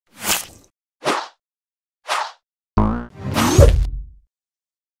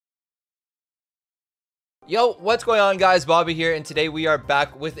Yo, what's going on, guys? Bobby here, and today we are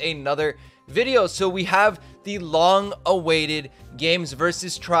back with another video. So we have the long-awaited Games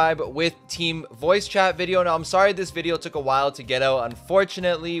versus Tribe with Team Voice Chat video. Now, I'm sorry this video took a while to get out.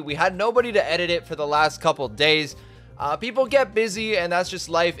 Unfortunately, we had nobody to edit it for the last couple days. People get busy, and that's just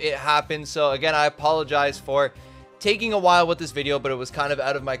life. It happens. So again, I apologize for taking a while with this video, but it was kind of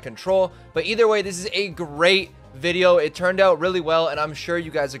out of my control. But either way, this is a great video. It turned out really well, and I'm sure you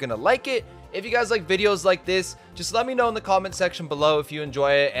guys are gonna like it. If you guys like videos like this, just let me know in the comment section below if you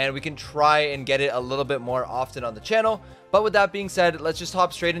enjoy it, and we can try and get it a little bit more often on the channel. But with that being said, let's just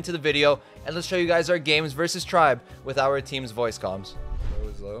hop straight into the video, and let's show you guys our Games versus Tribe with our team's voice comms. Crow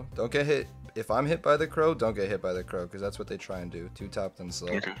is low. Don't get hit. If I'm hit by the crow, don't get hit by the crow, because that's what they try and do. Two top, then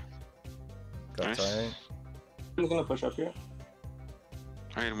slow. Okay. Got Nice. tyrant. I'm gonna push up here.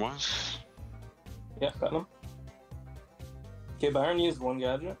 Iron was. Yeah, got him. Okay, Byron used one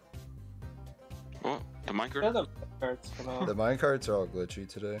gadget. What? The Yeah, minecart? the cards for now. The minecarts are all glitchy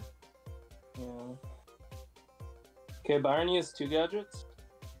today. Yeah. Okay, Byron used two gadgets.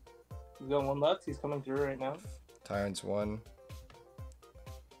 He's got one left. He's coming through right now. Tyrant's one.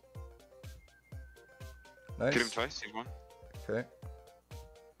 Hit him Nice. twice, he's one. Okay.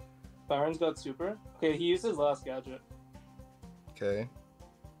 Byron's got super. Okay, he used his last gadget. Okay.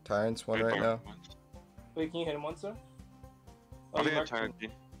 Tyrant's one Wait, right Byron now. once. Wait, can you hit him once, sir? I you think I marked tired him.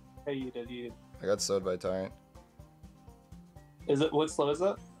 Gene. Hey, you did, you did. I got slowed by tyrant. Is it, what slow is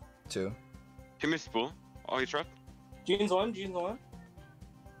that? Two. He missed bull. Oh, he trapped. Gene's one.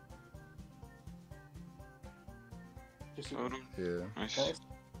 Just super. Slowed him. Yeah. Nice. Nice,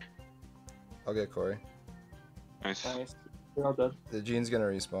 Oh. I'll get Corey. Nice. nice. You're all dead. The Gene's gonna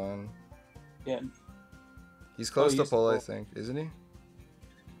respawn. Yeah, He's close to he's pull, I full. think. Isn't he?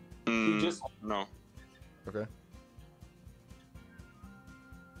 Mm, just- No. Okay.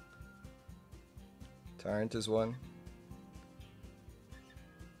 Tyrant is one.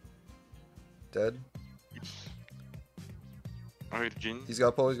 Dead. Alright, Gene. He's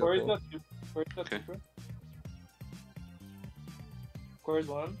got pull, he's got Corey's pull. got super. Corey's got Okay. super. Corey's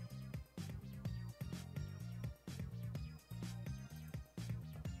one.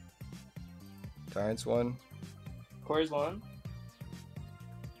 Tyrant's one. Corey's one.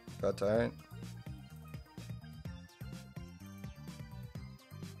 Got tyrant.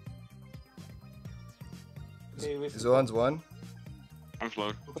 Okay, wait. Zolan's one. I'm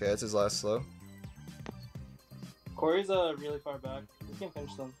slowed. Okay, that's his last slow. Corey's really far back. We can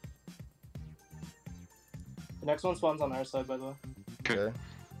pinch them. The next one spawns on our side, by the way. Okay. Okay.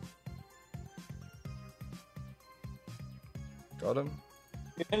 Got him.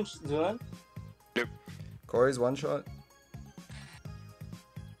 We pinch Zulan. Corey's one shot.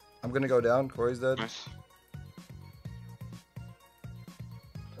 I'm gonna go down. Corey's dead. Nice.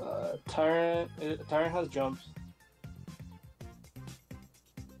 Tyrant has jumps.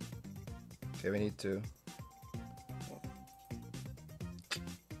 Okay, we need two.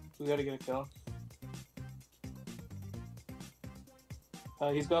 We gotta get a kill.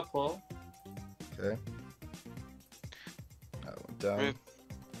 He's got pull. Okay. I went down. Rip.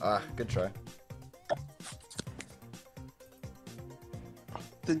 Ah, good try.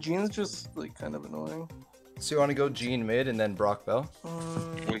 The Gene's just like kind of annoying. So you want to go Gene mid and then Brock Bell?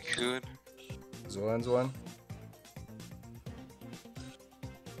 We could. Zolan's one.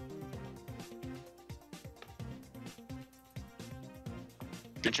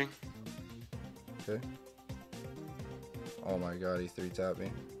 Pinching. Okay. Oh my god, he 3-tapped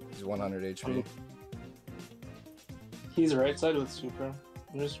me. He's 100 HP. He's right side with super.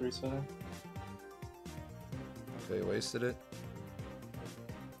 I'm just resetting. Okay, wasted it.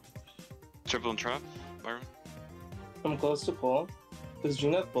 Triple and trap. Byron. I'm close to pull. Does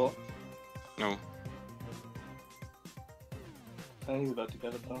Gene have pull? No. I think he's about to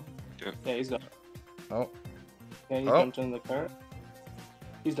get it though. Yeah. Yeah, he's got it. Oh, Yeah, he Oh. jumped in the cart.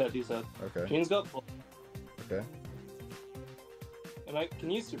 He's dead, he's dead. okay. Gene's got pull. Okay.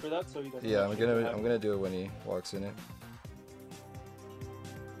 Can you super that so he doesn't Yeah, I'm actually gonna have- do it when he walks in it.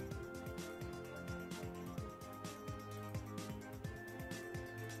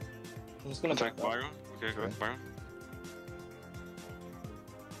 I'm just gonna Attack back up. Byron. Okay, go Okay. Byron.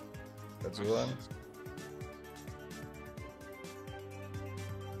 Got Zolan.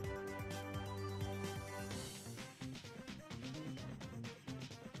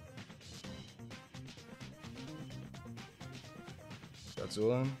 Got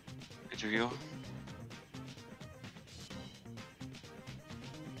Zolan. Get your heal.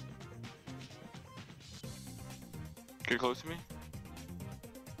 Get close to me.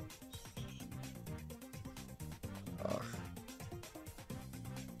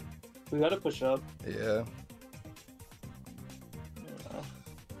 We gotta push up. Yeah.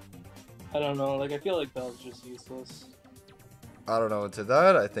 I don't know. Like I feel like Bell's just useless. I don't know. To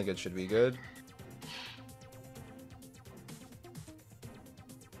that, I think it should be good.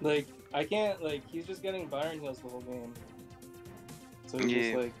 Like I can't. Like he's just getting Byron heals the whole game. So he's Yeah.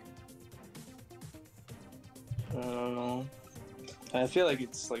 just like. I don't know. I feel like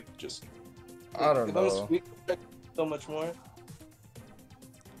it's like just. I don't if I'm know. sweet, so much more.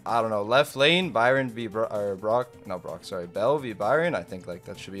 I don't know. Left lane, Byron v Brock. No, Brock. Sorry, Bell v Byron. I think like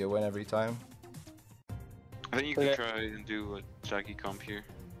that should be a win every time. I think you could Okay. try and do a Jackie comp here.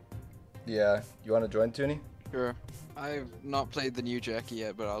 Yeah. You want to join, Toonie? Sure. I've not played the new Jackie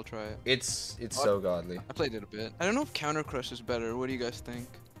yet, but I'll try it. It's so godly. I played it a bit. I don't know if Counter Crush is better. What do you guys think?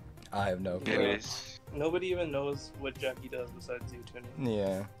 I have no Yeah, clue. it is. Nobody even knows what Jackie does besides you, Tony.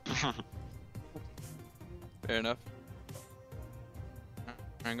 Yeah. Fair enough.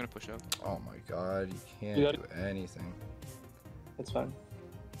 I'm gonna push up. Oh my god, you can't You gotta- do anything. It's fine.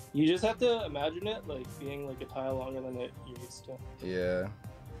 You just have to imagine it like being like a tile longer than it you're used to. Yeah.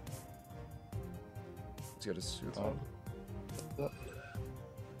 Let's get a suit It's on. fine.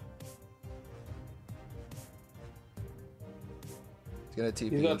 He's gonna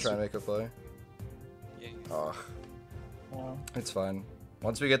TP He's got and try and su- make a play. Yeah. Oh, Wow. it's fine.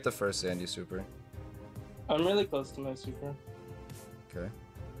 Once we get the first Sandy super. I'm really close to my super. Okay.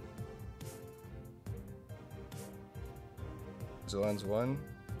 Zolan's one.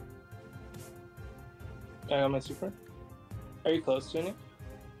 I got my super. Are you close to any?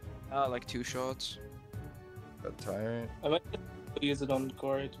 Like 2 shots. Got Tyrant. I might use it on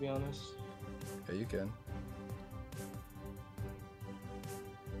Corey to be honest. Yeah, you can.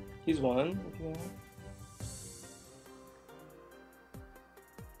 He's one. If you want.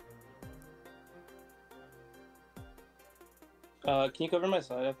 Can you cover my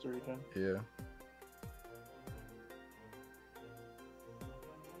side after regen? Yeah.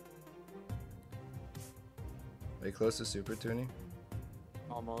 Are you close to super tuning?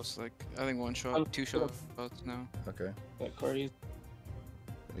 Almost. Like, I think 1 shot. I'm- 2 shots now. Okay. Yeah, Corey's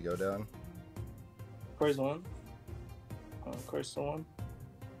Gonna go down. one. Corey's still one.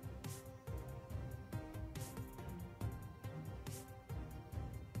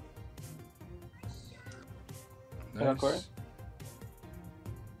 I got Corey.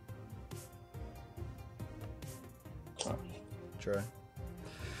 Oh. Try.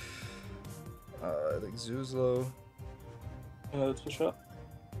 I think Zoo's low. Let's push up.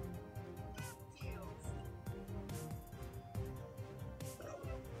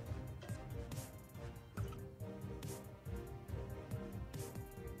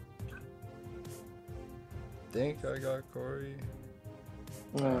 Think I got Corey.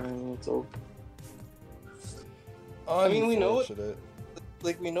 It's over. I mean, we know it. Unfortunate.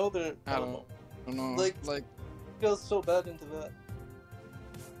 Like we know that. I don't know. Like- like Feels so bad into that.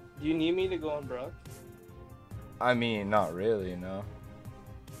 Do you need me to go on Brock? I mean, not really, no.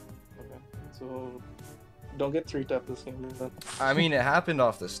 Okay. So don't get 3-tapped this game. Then. I mean, it happened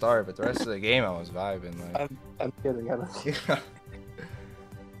off the start, but the rest of the game I was vibing. Like, I'm kidding. I don't. yeah.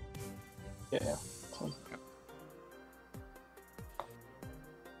 Yeah.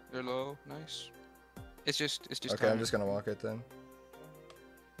 they're low. Nice. It's just Okay, I'm time. just gonna walk it then.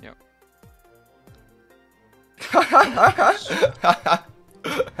 Yep.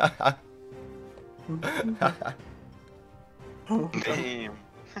 Damn.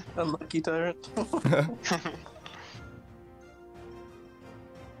 Unlucky tyrant.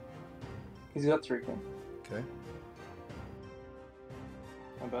 He's got 3 game. Okay.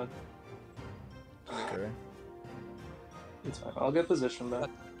 My bad. Okay. It's fine. I'll get position back.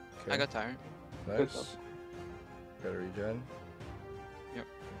 Okay. I got Tyrant. Nice. Got a regen. Yep.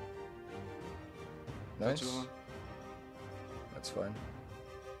 Nice. That's one. That's fine.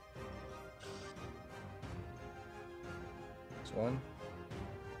 That's one.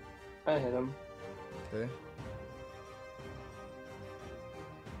 I hit him. Okay.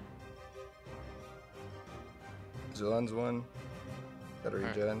 Zulan's one. Got a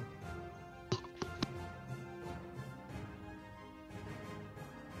Alright. regen.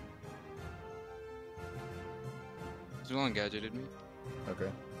 Zulon gadgeted me. Okay.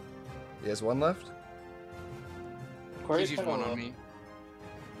 He has one left? Corey's He's used kinda 1 low. on me.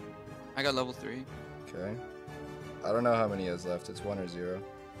 I got level 3. Okay. I don't know how many he has left. It's 1 or 0.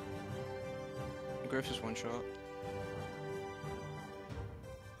 Griff's is 1 shot.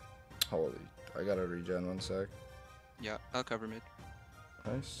 Holy. I gotta regen 1 sec. Yeah, I'll cover mid.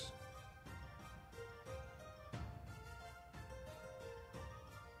 Nice.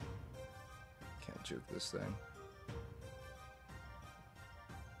 Can't juke this thing.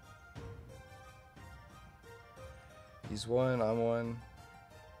 He's one, I'm one.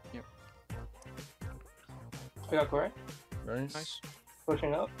 I got Corey. Nice. Nice.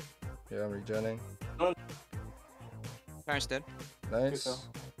 Pushing up. Yeah, I'm regenning. Parents dead. Nice. Queso.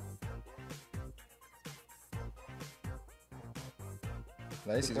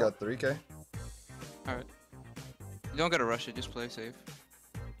 Nice, he's Queso. got 3k. Alright. You don't gotta rush it, just play safe.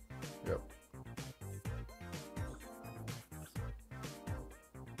 Yep.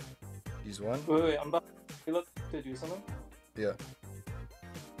 He's one. Wait, I'm about to look to do something. Yeah.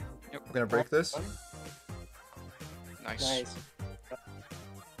 Yep. I'm gonna break this. One. Nice. Nice.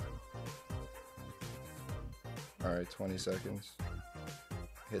 Alright, 20 seconds.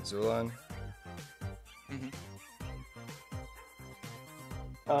 Hit Zulan.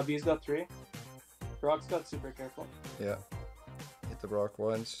 B's got 3. Brock's got super careful. Yeah. Hit the Brock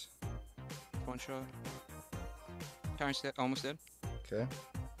once. One shot. Parents dead. Almost dead. Okay.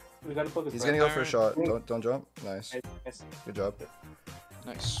 We gotta focus. He's Brock. gonna go for a shot. Don't jump. Nice. Nice. Good job.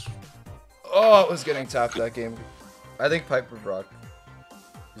 Nice. Oh, it was getting tapped that game. I think Piper Brock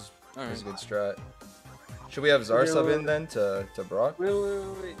is Alright. a good strat. Should we have Zar sub in then to Brock? Wait.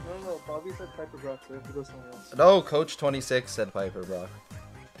 No. Bobby said Piper Brock, so we have to go somewhere else. No, Coach 26 said Piper Brock.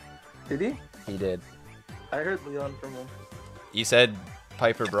 Did he? He did. I heard Leon from him. He said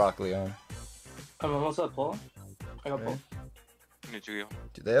Piper Brock, Leon. I'm almost at pull. I got Okay. pull. Need to go.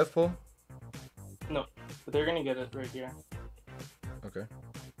 Do they have pull? No, but they're gonna get it right here. Okay.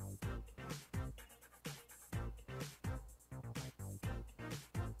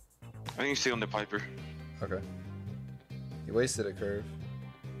 I think you stay on the Piper. Okay. He wasted a curve.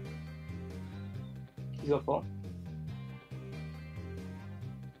 He's got pull.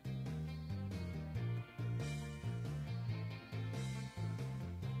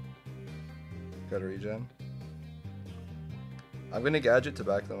 Got a regen. I'm gonna gadget to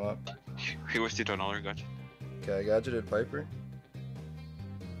back them up. He wasted another gadget. Okay, I gadgeted Piper.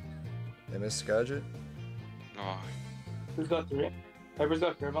 They missed gadget. Oh, Who's got 3? Piper's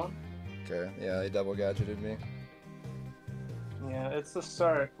got curve on. Okay, yeah, they double gadgeted me. Yeah, it's the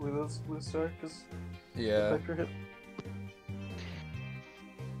start. We lose start because Yeah. Piper hit.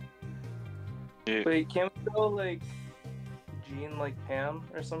 yeah. Wait, can't we go like Jean, like Pam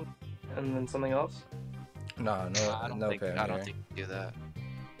or something, and then something else? No, I don't no think. Pam I don't here. think we do that.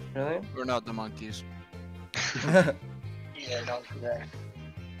 Really? We're not the monkeys. Yeah, don't do that.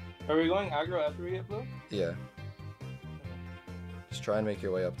 Are we going aggro after we get blue? Yeah. Just try and make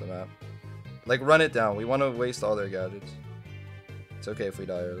your way up the map. Like, run it down. We want to waste all their gadgets. It's okay if we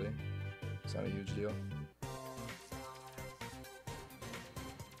die early. It's not a huge deal.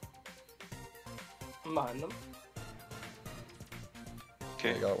 I'm behind them. I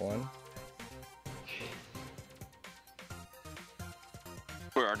Okay. got one.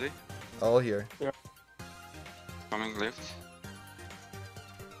 Where are they? All here. Coming left.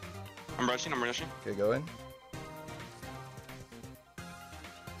 I'm rushing. Okay, go in.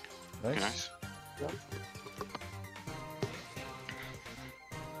 Okay, Nice. nice.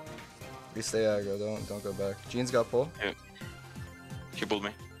 We stay aggro. Don't go back. Jean's got pull. He pulled me.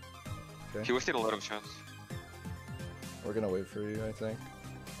 Okay. He wasted a lot of shots. We're gonna wait for you, I think.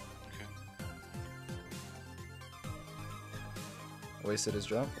 Okay. Wasted his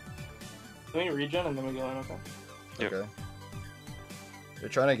jump. Let me regen and then we go in, okay? Yep. Okay. They're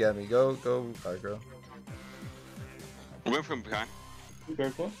trying to get me. Go aggro. I went from behind. You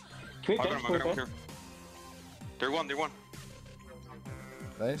prepared for? Can we I got finish? him. Can we finish? Here. They're one.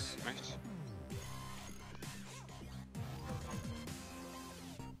 Nice. Nice.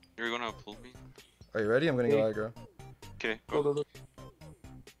 You're gonna pull me? Are you ready? I'm gonna go aggro. Okay, Go, go. go, go.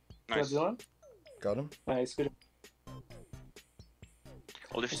 Nice. Got Dylan? Got him. Nice, good.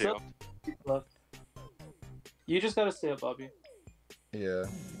 I'll just What's stay up? up. Left. You just gotta stay up, Bobby. Yeah.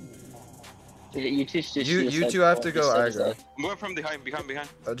 You two, You two have to go aggro. I'm going from behind.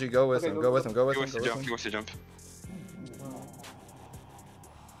 How'd you go with Okay, him? go, Go go. with him. Go with He him. wants Go to with jump. He him. wants to jump.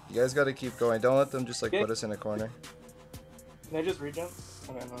 You guys gotta keep going. Don't let them just like Okay. put us in a corner. Can I just regen?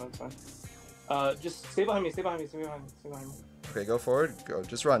 Okay, no, that's fine. Just stay behind me, stay behind me, stay behind me, stay behind me. Okay, go forward. Go.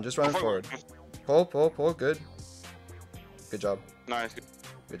 Just run forward. Forward. Pull. Good. Good job. Nice.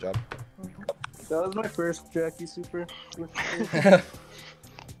 Good job. That was my first Jackie super.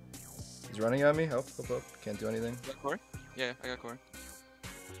 He's running at me. Help. Can't do anything. You got Corey? Yeah, I got Corey.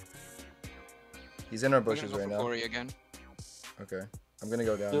 He's in our I'm gonna bushes go right for now. Corey again. Okay. I'm gonna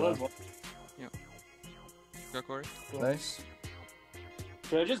go down Dylan's now. one. Got Corey? Nice.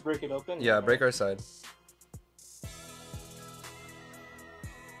 Should I just break it open? Yeah, break our side.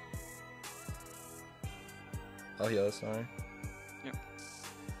 I'll heal us, sorry.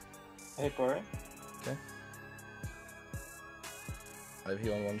 I hit Corey. I have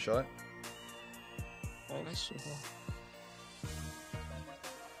heal in one shot. Nice.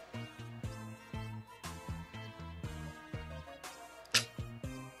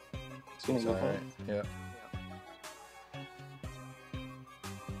 It's gonna It's go for alright. it. Yeah.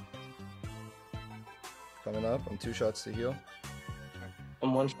 Coming up. I'm 2 shots to heal.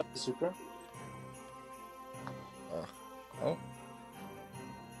 And one shot to super. Oh.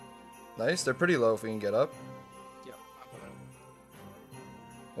 Nice. They're pretty low if we can get up. Yep.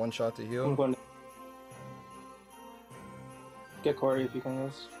 1 shot to I'm heal. going to get Corey if you can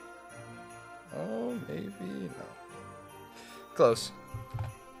use. Oh, maybe. No. Close.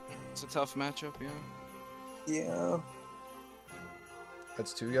 It's a tough matchup, yeah. Yeah.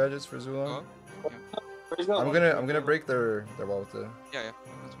 That's 2 gadgets for Zulon. Oh, Corey's got I'm one. gonna break their wall with the. yeah, yeah.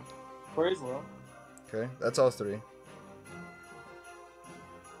 That's fine. Corey's low. Okay, that's all 3.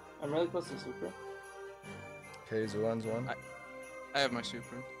 I'm really close to super. Okay, Zulon's 1. I have my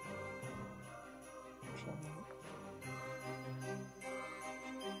super.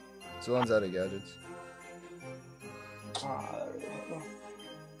 Zulon's out of gadgets. Ah, that really hit me.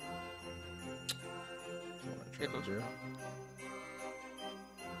 That's what I'm Get trying to close. do.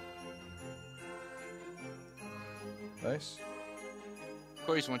 Nice.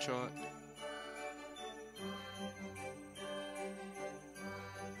 Corey's one shot.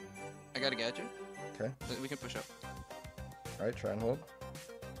 I got a gadget. Okay. We can push up. Alright, try and hold.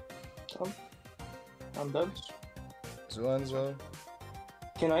 I'm done. Zulon's low.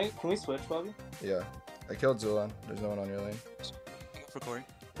 Can we switch, Bobby? Yeah. I killed Zulon. There's no one on your lane. Go for Corey.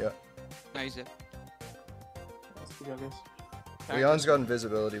 Yeah. Now he's dead. Let's go, guys. Leon's got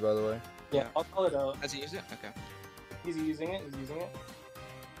invisibility, by the way. Yeah, I'll call it out. Has he used it? Okay. He's using it. He's using it.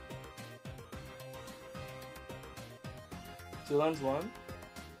 Zulon's 1.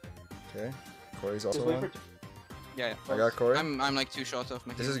 Okay. Corey's Just also wait 1. for. Yeah, I got Corey. I'm like 2 shots off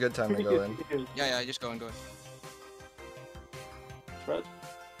my This heal. is a good time to go in. Yeah, yeah, just go and go in. Fred.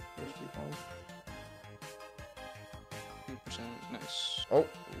 There's 2 times. 2%. Nice. Oh,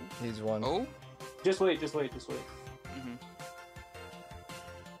 he's 1. Oh? Just wait, just wait, just wait. Mm-hmm.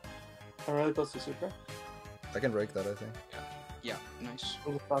 I'm really close to super. I can break that, I think. Yeah, nice.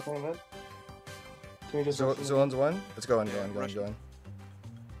 I'm just talking a bit. Can we just Zulon's 1. Let's go in, Yeah, go in, go in, rush. go in.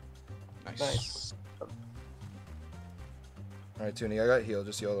 Nice. Nice. Alright, Toonie, I got heal.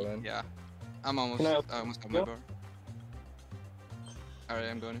 Just YOLO in. Yeah. I'm almost, Can I- I almost got my Go. bar. Alright,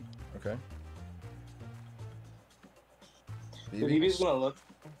 I'm going in. Okay. The BB. BB's gonna look.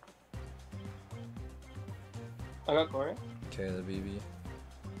 I got Corey. Okay, the BB.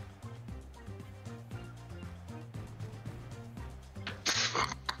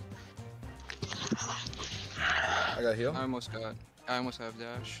 I got heal. I almost have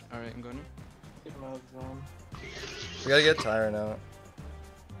dash. Alright, I'm going in. Get him out of zone. We gotta get Tyron out.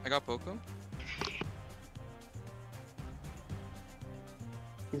 I got Poco.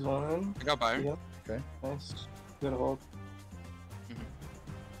 He's 1. I got Byron. Yeah. Okay. Nice. Good hold.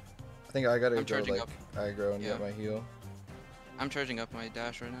 I think I gotta I'm go charging like up. aggro and Yeah. get my heal. I'm charging up my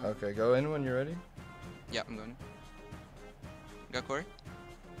dash right now. Okay, go in when you're ready. Yeah, I'm going in. Got Corey?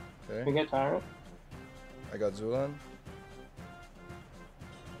 We Okay. get Tyrant. I got Zulon.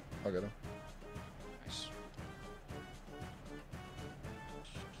 I'll get him. Nice.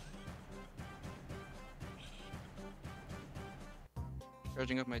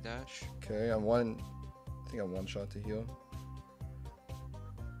 Charging up my dash. Okay, I'm 1. I think I'm 1 shot to heal.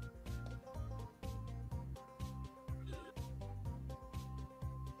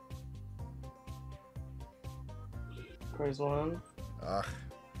 Corey's 1. Ah,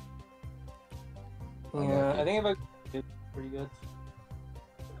 Yeah, I think if I did pretty good.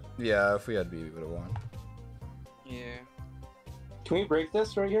 yeah. If we had B, we would have won. Yeah. Can we break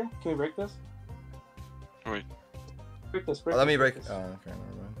this right here? Can we break this? Wait. Break this. Break Oh, let this, me break. this. Oh, okay,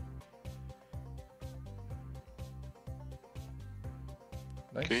 never mind.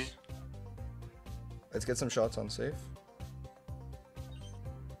 Nice. Okay. Let's get some shots on safe.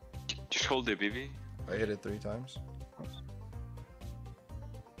 Just hold the BB. I hit it 3 times.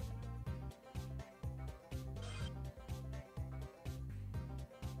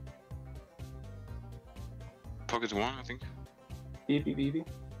 Pocket 1, I think. BB.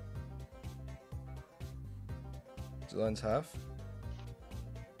 Zulon's half.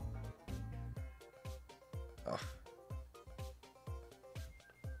 Ah,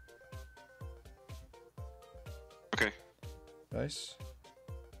 Okay. nice.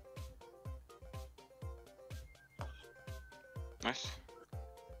 Nice.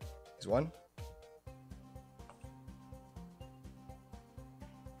 He's 1.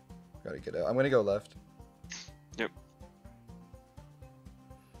 Gotta get out. I'm gonna go left. Yep.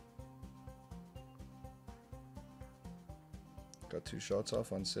 Got 2 shots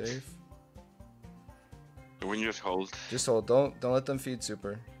off on safe. When you just hold. Just hold. Don't let them feed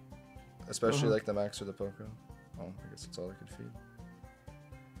super. Especially like the max or the poco. Oh, I guess that's all I could feed.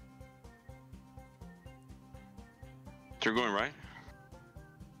 You're going right?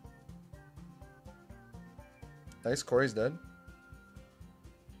 Nice. Corey's dead.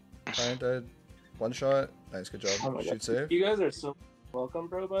 Fine, dead. 1 shot. Nice. Good job. Oh my Shoot God. safe. You guys are so welcome,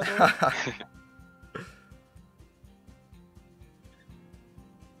 bro, by the way.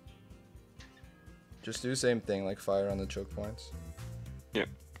 Just do the same thing, like fire on the choke points. Yep.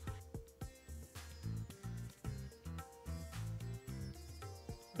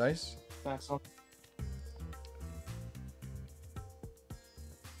 Nice. Max on.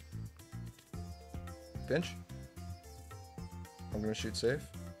 Pinch. I'm gonna shoot safe.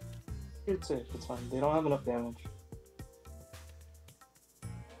 It's safe, it's fine. They don't have enough damage.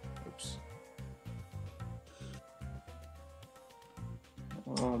 Oops.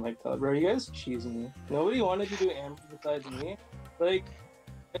 Oh my god, bro, you guys cheesing me. Nobody wanted to do Amber besides me. Like,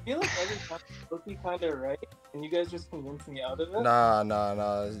 I feel like every time I'm looking kinda right, and you guys just convinced me out of it.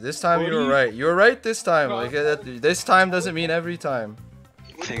 Nah. This time What you do were you- right. You were right this time. Bro, Like this time doesn't mean every time.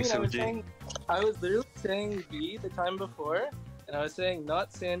 What do you Thanks, mean? OG. I was literally saying B the time before, and I was saying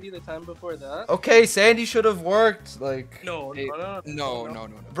not Sandy the time before that. Okay, Sandy should have worked. Like, No, Hey, no. No.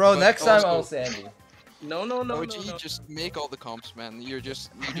 bro, But next time also, I'll Sandy. No. OG, just make all the comps, man. You're just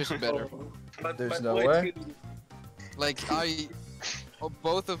better. There's But no wait, way. excuse me. Like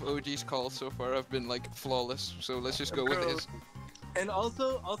both of OG's calls so far have been like flawless. So let's just go with Bro. his. And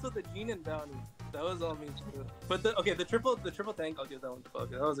also the Gene and Bounty. That was all me too. But the triple tank, I'll give that one to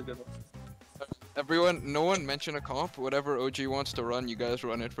Falcon. That was a good one. Everyone, no one mention a comp. Whatever OG wants to run, you guys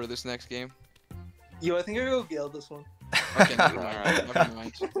run it for this next game. Yo, I think I go Gale this one. Okay, never mind. Never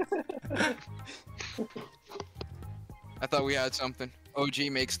mind. I thought we had something. OG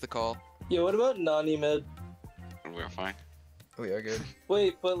makes the call. Yo, what about Nani mid? We're fine. We are good.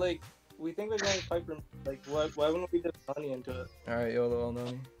 Wait, but like we think they're going Piper. Like, why wouldn't we just Nani into it? All right, YOLO, all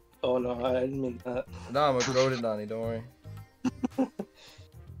Nani. Oh no, I didn't mean that. Nah, I'm a goated Nani. Don't worry.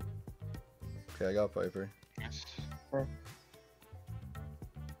 Okay, I got Piper. Yes.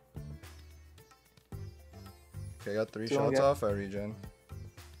 Okay, I got 3 Do you wanna shots get- off. I regen.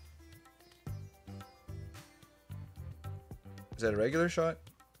 Is that a regular shot?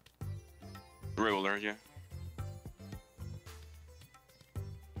 Regular, yeah.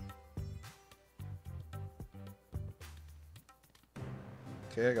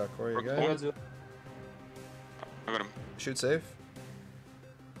 Okay, I got Corey Rook again. one. I got him. Shoot safe.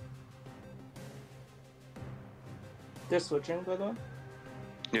 They're switching, by the way.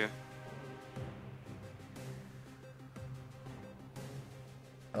 Yeah.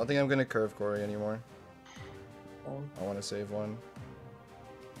 I don't think I'm gonna curve Corey anymore. Um, I want to save one.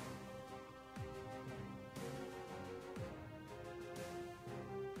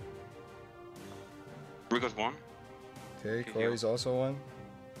 Rico's one. Okay, Okay, Corey's also one.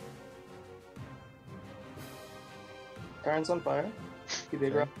 Karen's on fire. He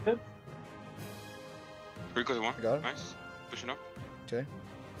big rock it. Rico's one. I got him. Nice. Pushing up. Okay.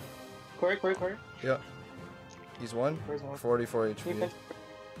 Corey. Yeah. He's one. Corey's one. 44 Can you HP. pinch?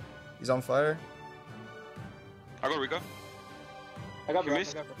 He's on fire. I got Rico. I got You Brock.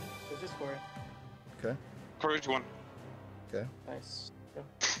 missed? It's just Corey. Okay. Courage one. Okay. Nice. Yeah.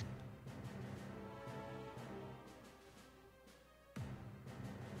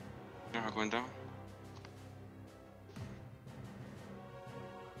 Yeah, going down.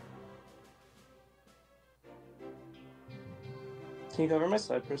 Can you cover my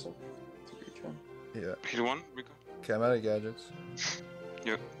side person? It's a great try. Yeah. Hit one, Rico. Okay, I'm out of gadgets.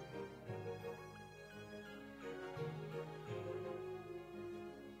 Yep.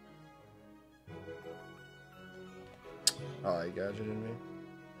 Oh, he gadgeted me.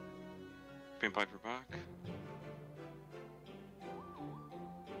 Pin Piper back.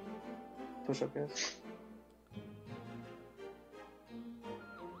 Push up, guys.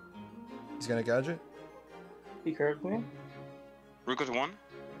 He's gonna gadget. He curved me. Rico's one.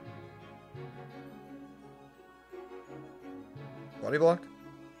 Body block.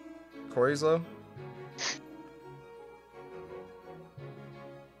 Corey's low.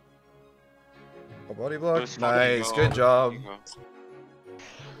 A body block. Let's fucking Nice. go. Good job. There you go.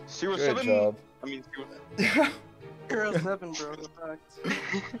 0-7. Good job. I mean, 0. 0-7, bro. The fact.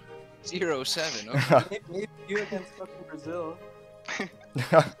 0-7. Okay. Maybe you against fucking Brazil.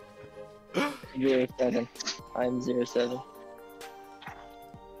 0-7. I'm 0-7.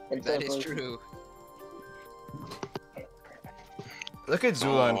 That is true. Look at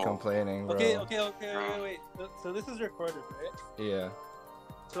Zulan Oh. complaining, bro. Okay, wait. So this is recorded, right? Yeah.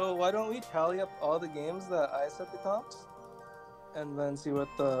 So why don't we tally up all the games that I set the comps, and then see what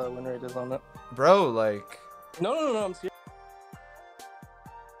the win rate is on it? Bro, like... No, I'm serious.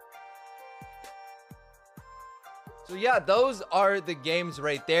 So yeah, those are the games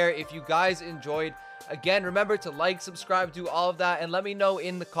right there. If you guys enjoyed, again, remember to like, subscribe, do all of that, and let me know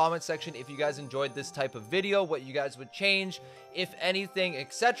in the comment section if you guys enjoyed this type of video, what you guys would change, if anything,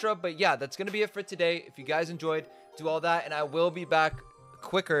 etc. But yeah, that's gonna be it for today. If you guys enjoyed, do all that, and I will be back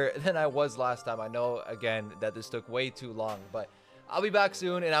quicker than I was last time. I know, again, that this took way too long, but I'll be back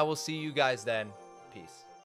soon, and I will see you guys then. Peace.